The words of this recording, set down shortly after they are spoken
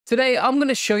Today, I'm going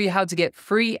to show you how to get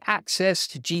free access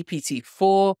to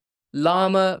GPT-4,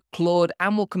 LlAMA, Claude,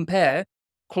 and we'll compare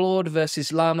Claude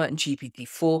versus LlAMA and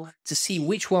GPT-4 to see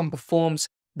which one performs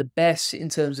the best in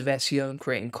terms of SEO and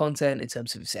creating content, in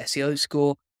terms of its SEO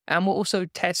score. And we'll also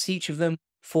test each of them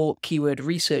for keyword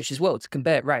research as well to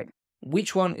compare, right,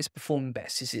 which one is performing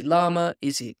best? Is it LlAMA?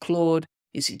 Is it Claude?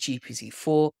 Is it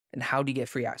GPT-4? And how do you get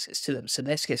free access to them? So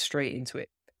let's get straight into it.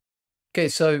 Okay,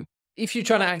 so if you're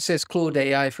trying to access Claude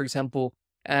AI, for example,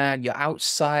 and you're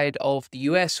outside of the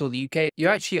US or the UK, you're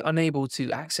actually unable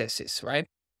to access this, right?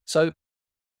 So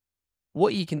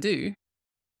what you can do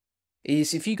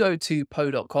is if you go to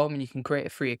po.com and you can create a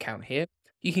free account here,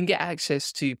 you can get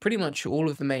access to pretty much all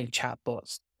of the main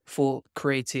chatbots for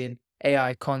creating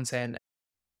AI content.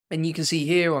 And you can see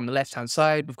here on the left-hand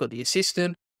side, we've got the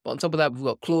assistant, but on top of that, we've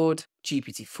got Claude,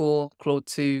 GPT-4, Claude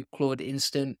 2, Claude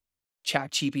Instant,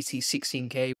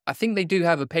 ChatGPT16K. I think they do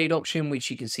have a paid option, which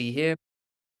you can see here,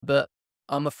 but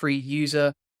I'm a free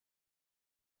user.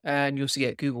 And you also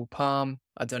get Google Palm.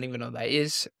 I don't even know what that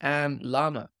is. And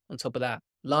LlAMA on top of that.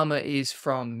 LlAMA is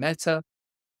from Meta.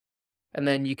 And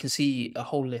then you can see a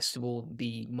whole list of all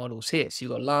the models here. So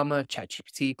you've got LlAMA,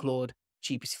 ChatGPT, Claude,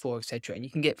 GPT-4, etc. And you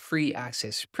can get free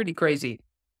access. Pretty crazy.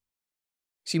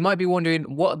 So you might be wondering,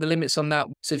 what are the limits on that?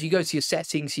 So if you go to your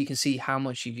settings, you can see how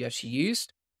much you've actually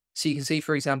used. So you can see,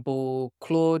 for example,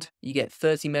 Claude, you get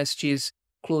 30 messages.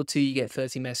 Claude 2, you get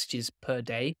 30 messages per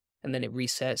day. And then it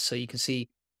resets. So you can see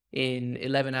in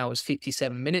 11 hours,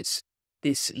 57 minutes,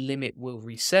 this limit will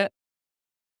reset.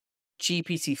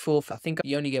 GPT-4, I think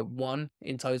you only get one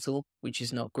in total, which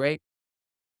is not great.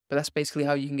 But that's basically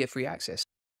how you can get free access.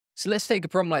 So let's take a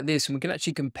problem like this and we can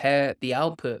actually compare the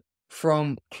output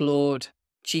from Claude,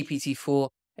 GPT-4,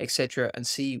 etc. and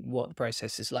see what the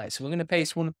process is like. So we're going to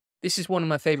paste one. This is one of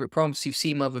my favorite prompts. You've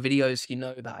seen my other videos, you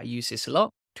know that I use this a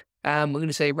lot. And we're going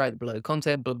to say write below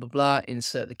content, blah, blah, blah,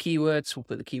 insert the keywords. We'll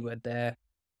put the keyword there.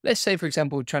 Let's say, for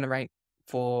example, we're trying to rank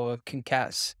for can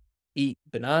cats eat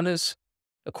bananas?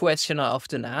 A question I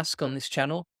often ask on this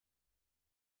channel.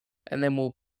 And then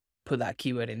we'll put that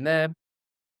keyword in there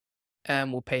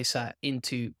and we'll paste that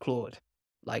into Claude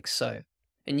like so.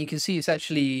 And you can see it's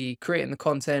actually creating the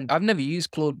content. I've never used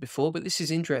Claude before, but this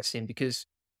is interesting because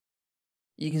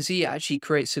you can see it actually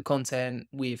creates the content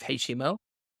with HTML.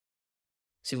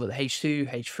 So you've got the H2,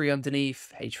 H3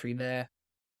 underneath, H3 there,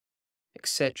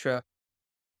 etc.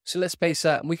 So let's paste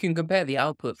that and we can compare the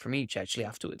output from each actually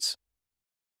afterwards.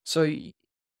 So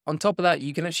on top of that,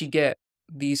 you can actually get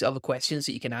these other questions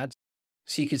that you can add.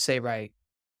 So you could say, right,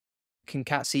 can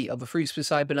cats eat other fruits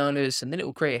beside bananas? And then it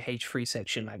will create a H3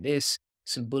 section like this,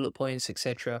 some bullet points,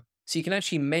 etc. So you can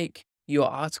actually make your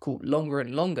article longer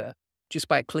and longer just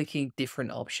by clicking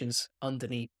different options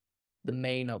underneath the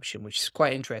main option, which is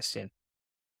quite interesting.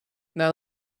 Now,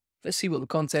 let's see what the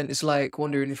content is like.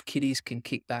 Wondering if kitties can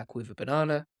kick back with a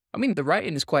banana. I mean, the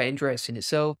writing is quite interesting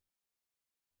itself.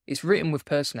 It's written with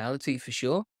personality for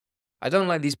sure. I don't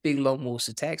like these big long walls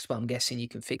of text, but I'm guessing you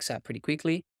can fix that pretty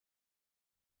quickly.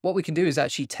 What we can do is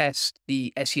actually test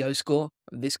the SEO score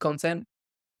of this content.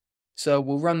 So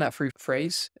we'll run that through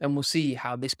phrase and we'll see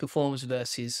how this performs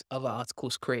versus other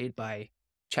articles created by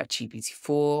ChatGPT4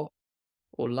 or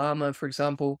LlAMA, for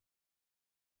example.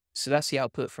 So that's the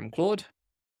output from Claude.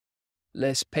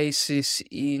 Let's paste this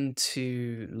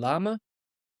into LlAMA.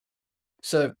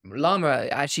 So LlAMA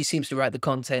actually seems to write the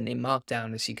content in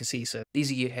Markdown, as you can see. So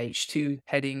these are your H2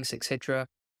 headings, etc.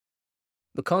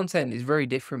 The content is very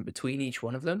different between each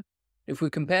one of them. If we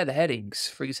compare the headings,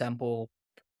 for example,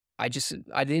 I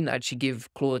didn't actually give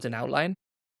Claude an outline,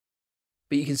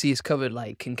 but you can see it's covered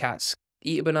like, can cats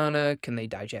eat a banana? Can they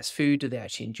digest food? Do they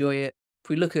actually enjoy it? If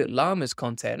we look at LlAMA's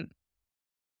content,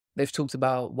 they've talked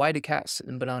about why do cats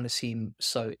and bananas seem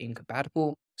so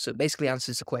incompatible? So it basically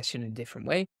answers the question in a different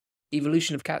way.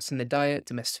 Evolution of cats in their diet,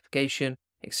 domestication,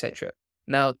 etc.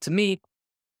 Now, to me,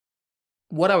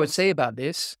 what I would say about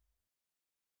this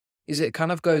is it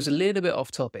kind of goes a little bit off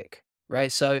topic,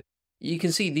 right? So you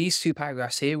can see these two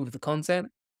paragraphs here with the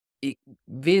content. It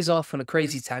veers off on a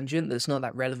crazy tangent that's not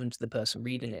that relevant to the person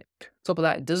reading it. On top of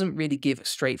that, it doesn't really give a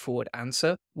straightforward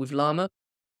answer with LlAMA. It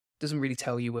doesn't really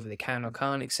tell you whether they can or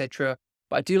can't, etc.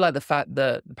 But I do like the fact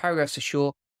that the paragraphs are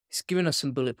short. It's giving us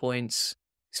some bullet points.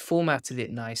 It's formatted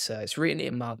it nicer. It's written it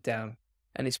in Markdown.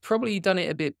 And it's probably done it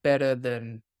a bit better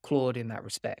than Claude in that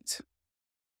respect.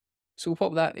 So we'll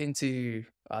pop that into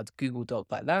our Google Doc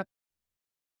like that.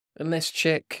 And let's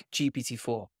check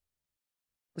GPT-4.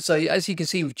 So as you can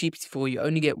see with GPT-4, you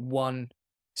only get one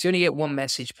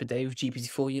message per day with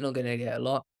GPT-4. You're not going to get a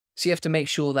lot. So you have to make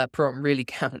sure that prompt really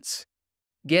counts.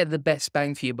 Get the best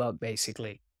bang for your buck,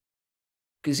 basically.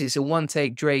 because it's a one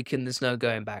take Drake and there's no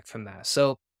going back from that.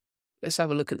 So let's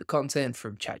have a look at the content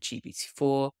from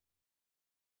ChatGPT4.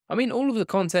 I mean, all of the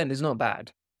content is not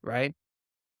bad, right?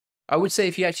 I would say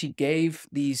if you actually gave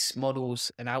these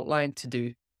models an outline to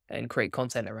do and create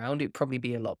content around, it'd probably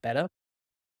be a lot better.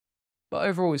 But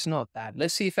overall, it's not bad.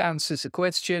 Let's see if it answers the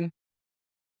question.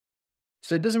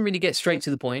 So it doesn't really get straight to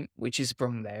the point, which is the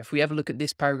problem there. If we have a look at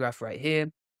this paragraph right here,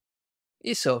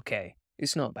 it's okay.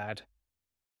 It's not bad.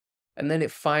 And then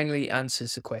it finally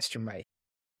answers the question right.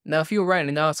 Now, if you're writing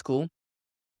an article,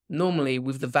 normally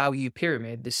with the value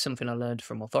pyramid, this is something I learned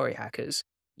from authority hackers,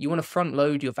 you want to front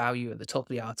load your value at the top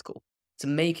of the article to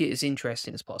make it as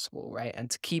interesting as possible, right?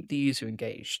 And to keep the user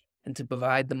engaged and to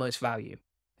provide the most value.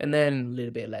 And then a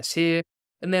little bit less here.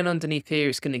 And then underneath here,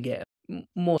 it's going to get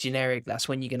more generic. That's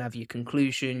when you're going to have your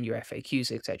conclusion, your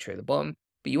FAQs, etc. at the bottom.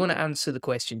 But you want to answer the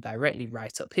question directly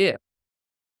right up here.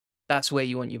 That's where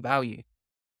you want your value.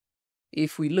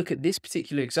 If we look at this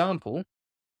particular example,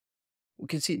 we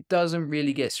can see it doesn't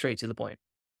really get straight to the point.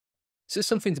 So it's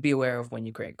something to be aware of when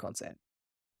you create content.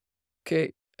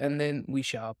 Okay, and then we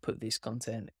shall put this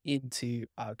content into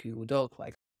our Google Doc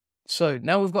like. So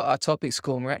now we've got our topic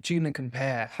score, and we're actually going to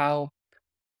compare how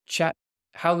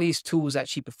these tools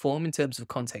actually perform in terms of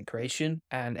content creation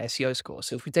and SEO score.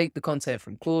 So if we take the content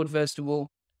from Claude, first of all,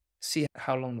 see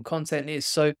how long the content is.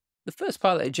 So the first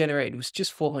part that it generated was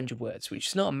just 400 words, which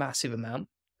is not a massive amount.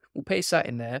 We'll paste that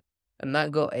in there, and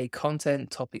that got a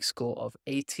content topic score of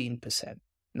 18%.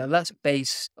 Now that's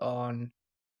based on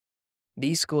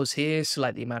these scores here, so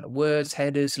like the amount of words,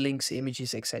 headers, links,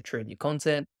 images, etc. in your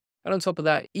content. And on top of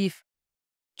that, if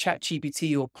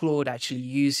ChatGPT or Claude actually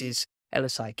uses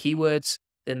LSI keywords,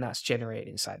 then that's generated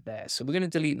inside there. So we're going to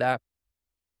delete that.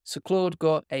 So Claude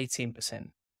got 18%.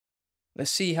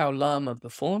 Let's see how LlAMA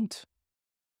performed.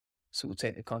 So we'll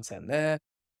take the content there,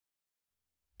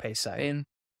 paste that in.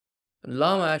 And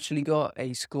LlAMA actually got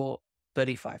a score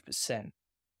 35%,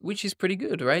 which is pretty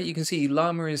good, right? You can see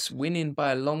LlAMA is winning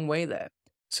by a long way there.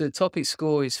 So the topic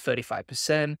score is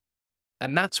 35%,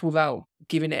 and that's without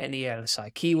giving it any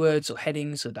LSI keywords or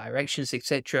headings or directions,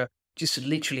 etc. Just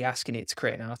literally asking it to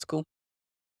create an article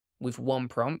with one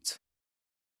prompt.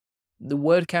 The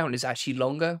word count is actually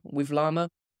longer with LlAMA.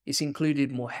 It's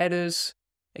included more headers,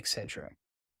 etc.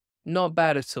 Not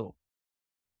bad at all.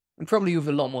 And probably with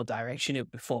a lot more direction, it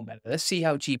would perform better. Let's see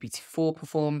how GPT-4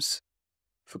 performs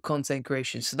for content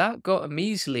creation. So that got a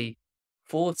measly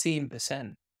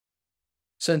 14%.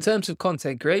 So in terms of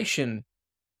content creation,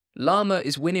 LlAMA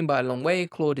is winning by a long way,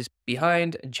 Claude is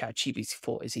behind, and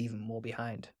ChatGPT4 is even more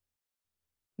behind.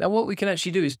 Now what we can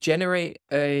actually do is generate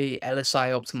a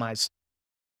LSI optimized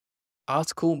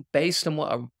article based on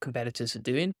what our competitors are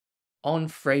doing on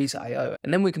Phrase.io.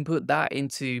 And then we can put that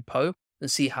into Poe and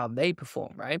see how they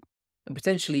perform, right? And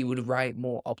potentially would write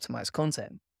more optimized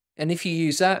content. And if you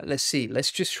use that, let's see,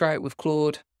 let's just try it with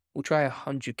Claude. We'll try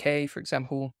 100K, for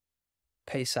example,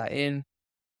 paste that in.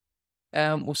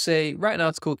 We'll say, write an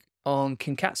article on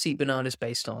can cats eat bananas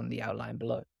based on the outline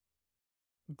below.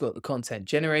 We've got the content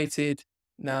generated.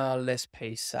 Now let's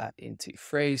paste that into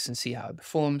Phrase and see how it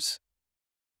performs.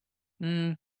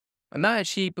 And that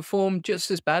actually performed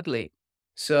just as badly.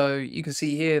 So you can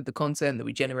see here the content that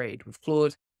we generated with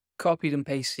Claude, copied and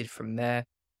pasted from there,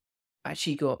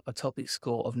 actually got a topic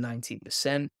score of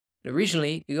 19%.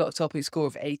 Originally, you got a topic score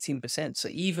of 18%. So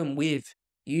even with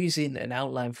using an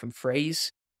outline from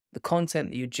Phrase, the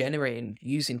content that you're generating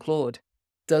using Claude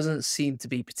doesn't seem to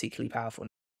be particularly powerful.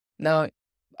 Now,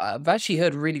 I've actually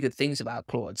heard really good things about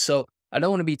Claude, so I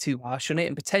don't want to be too harsh on it,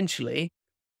 and potentially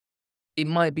it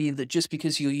might be that just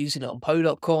because you're using it on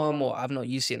Poe.com or I've not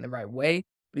used it in the right way,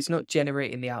 but it's not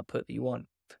generating the output that you want.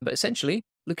 But essentially,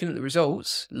 looking at the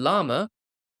results, LlAMA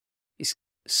is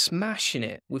smashing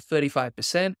it with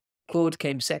 35%, Claude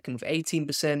came second with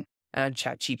 18%, and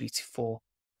ChatGPT4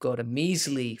 got a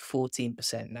measly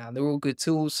 14%. Now, they're all good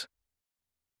tools.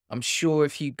 I'm sure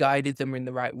if you guided them in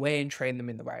the right way and trained them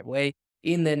in the right way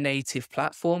in their native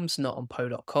platforms, not on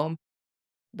Poe.com,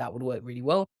 that would work really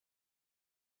well.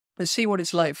 Let's see what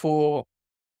it's like for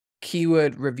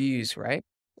keyword reviews, right?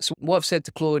 So what I've said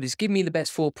to Claude is give me the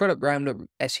best 4 product roundup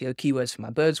SEO keywords for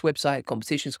my birds website,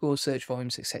 competition scores, search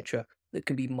volumes, etc. that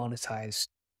can be monetized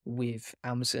with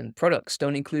Amazon products.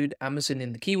 Don't include Amazon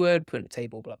in the keyword, put in a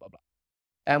table, blah, blah, blah.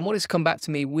 And what it's come back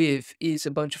to me with is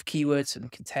a bunch of keywords that we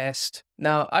can test.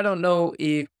 Now, I don't know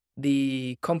if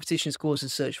the competition scores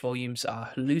and search volumes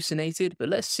are hallucinated, but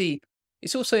let's see.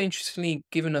 It's also interestingly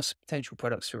given us potential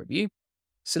products to review.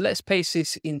 So let's paste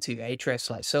this into Ahrefs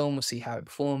like so, and we'll see how it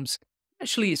performs.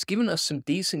 Actually, it's given us some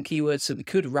decent keywords that we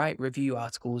could write review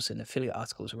articles and affiliate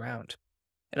articles around.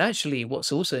 And actually,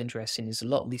 what's also interesting is a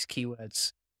lot of these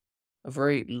keywords are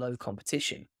very low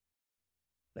competition.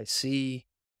 Let's see.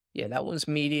 Yeah, that one's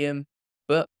medium,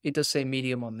 but it does say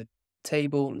medium on the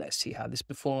table. Let's see how this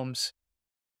performs.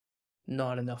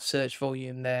 Not enough search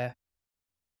volume there.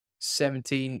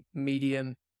 17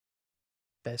 medium.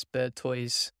 Best bird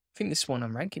toys. I think this is one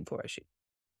I'm ranking for actually.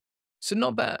 So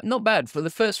not bad, not bad. For the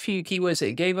first few keywords that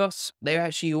it gave us, they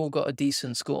actually all got a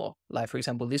decent score. Like for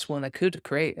example, this one I could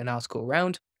create an article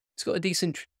around. It's got a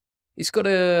decent, it's got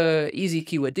a easy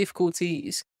keyword difficulty.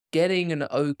 It's getting an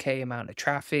okay amount of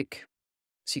traffic.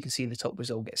 So you can see the top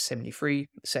result gets 73.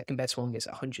 The second best one gets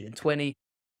 120.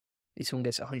 This one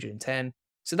gets 110.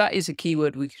 So that is a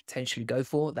keyword we could potentially go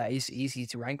for. That is easy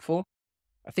to rank for.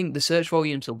 I think the search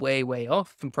volumes are way, way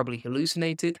off and probably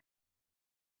hallucinated.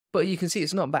 But you can see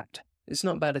it's not bad. It's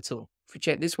not bad at all. If we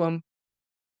check this one,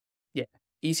 yeah,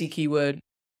 easy keyword,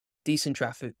 decent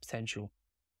traffic potential.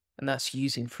 And that's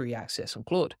using free access on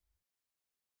Claude.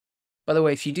 By the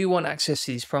way, if you do want access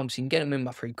to these prompts, you can get them in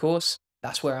my free course.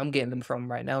 That's where I'm getting them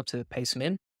from right now to paste them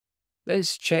in.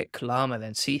 Let's check LlAMA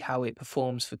then, see how it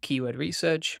performs for keyword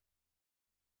research.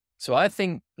 So I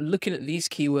think looking at these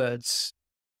keywords,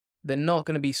 they're not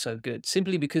going to be so good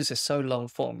simply because they're so long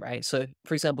form, right? So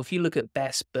for example, if you look at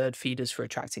best bird feeders for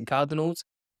attracting cardinals,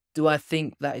 do I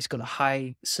think that is going to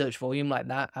high search volume like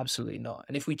that? Absolutely not.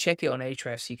 And if we check it on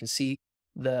Ahrefs, you can see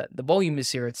the volume is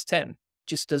 0 to 10,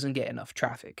 just doesn't get enough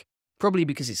traffic, probably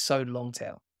because it's so long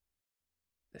tail.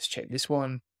 Let's check this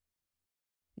one.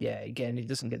 Yeah, again, it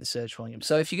doesn't get the search volume.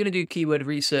 So if you're going to do keyword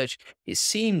research, it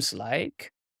seems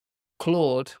like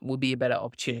Claude will be a better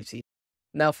opportunity.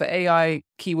 Now for AI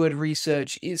keyword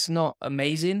research, it's not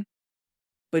amazing,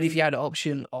 but if you had an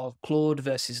option of Claude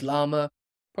versus LlAMA,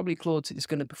 probably Claude is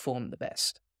going to perform the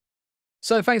best.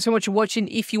 So thanks so much for watching.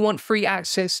 If you want free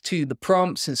access to the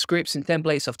prompts and scripts and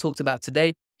templates I've talked about today,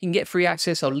 you can get free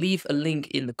access. I'll leave a link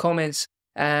in the comments.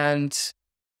 And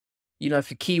you know,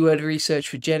 for keyword research,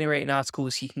 for generating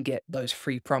articles, you can get those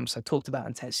free prompts I talked about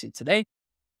and tested today.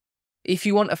 If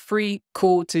you want a free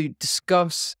call to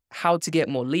discuss how to get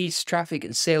more leads, traffic,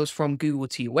 and sales from Google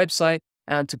to your website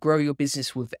and to grow your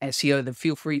business with SEO, then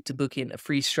feel free to book in a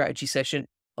free strategy session.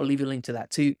 I'll leave a link to that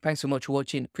too. Thanks so much for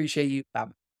watching. Appreciate you. Bye.